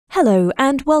Hello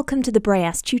and welcome to the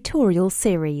Breas tutorial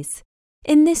series.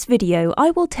 In this video I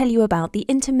will tell you about the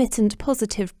intermittent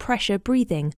positive pressure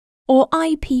breathing or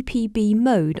IPPB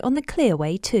mode on the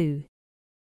Clearway 2.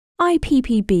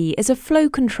 IPPB is a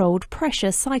flow-controlled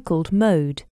pressure cycled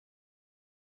mode.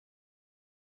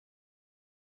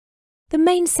 The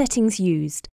main settings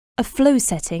used are flow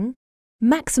setting,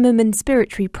 maximum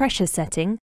inspiratory pressure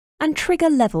setting, and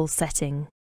trigger level setting.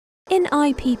 In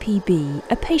IPPB,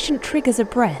 a patient triggers a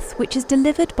breath which is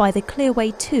delivered by the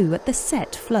Clearway 2 at the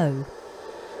set flow.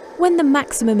 When the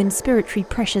maximum inspiratory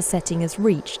pressure setting is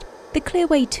reached, the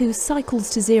Clearway 2 cycles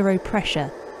to zero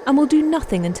pressure and will do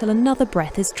nothing until another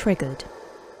breath is triggered.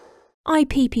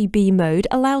 IPPB mode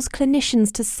allows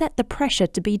clinicians to set the pressure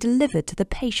to be delivered to the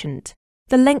patient,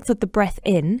 the length of the breath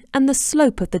in and the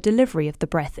slope of the delivery of the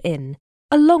breath in,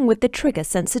 along with the trigger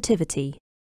sensitivity.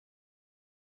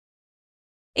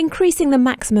 Increasing the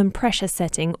maximum pressure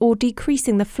setting or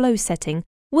decreasing the flow setting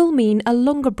will mean a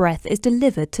longer breath is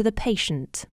delivered to the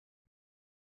patient.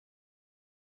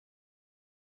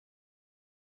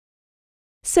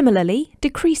 Similarly,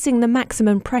 decreasing the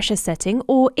maximum pressure setting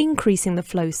or increasing the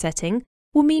flow setting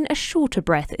will mean a shorter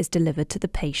breath is delivered to the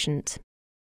patient.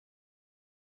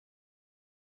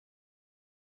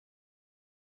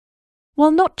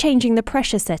 While not changing the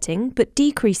pressure setting but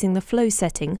decreasing the flow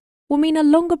setting will mean a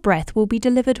longer breath will be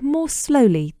delivered more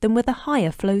slowly than with a higher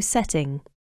flow setting.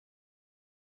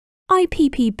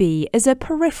 IPPB is a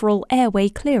peripheral airway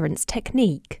clearance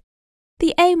technique.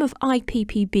 The aim of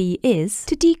IPPB is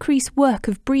to decrease work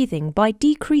of breathing by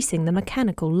decreasing the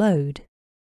mechanical load,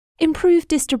 improve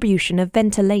distribution of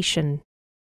ventilation,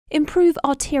 improve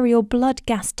arterial blood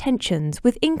gas tensions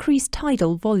with increased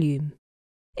tidal volume,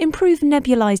 improve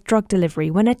nebulized drug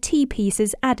delivery when a T-piece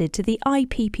is added to the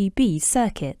IPPB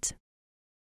circuit.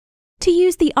 To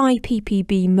use the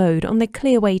IPPB mode on the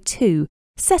Clearway 2,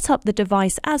 set up the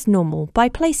device as normal by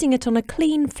placing it on a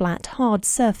clean, flat, hard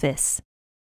surface.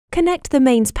 Connect the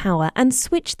mains power and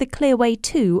switch the Clearway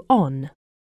 2 on.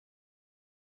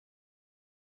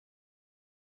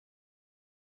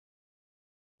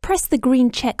 Press the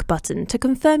green check button to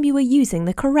confirm you are using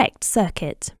the correct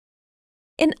circuit.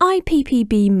 In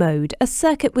IPPB mode, a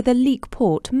circuit with a leak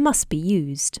port must be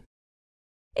used.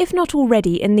 If not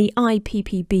already in the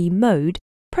IPPB mode,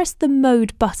 press the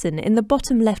Mode button in the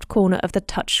bottom left corner of the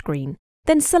touchscreen,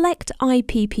 then select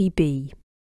IPPB.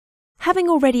 Having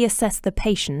already assessed the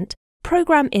patient,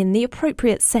 program in the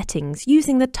appropriate settings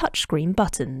using the touchscreen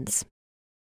buttons.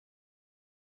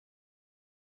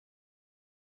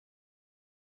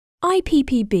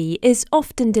 IPPB is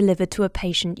often delivered to a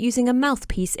patient using a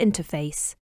mouthpiece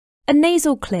interface. A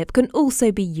nasal clip can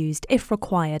also be used if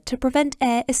required to prevent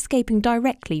air escaping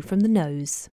directly from the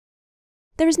nose.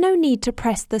 There is no need to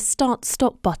press the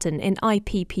Start-Stop button in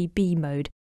IPPB mode,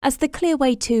 as the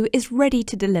Clearway 2 is ready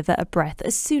to deliver a breath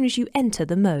as soon as you enter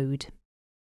the mode.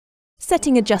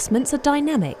 Setting adjustments are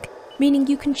dynamic, meaning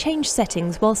you can change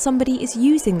settings while somebody is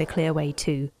using the Clearway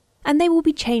 2, and they will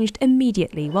be changed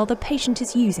immediately while the patient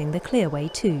is using the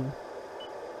Clearway 2.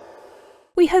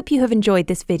 We hope you have enjoyed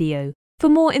this video. For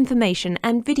more information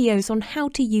and videos on how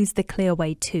to use the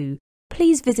Clearway 2,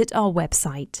 please visit our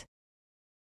website.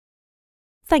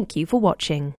 Thank you for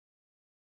watching.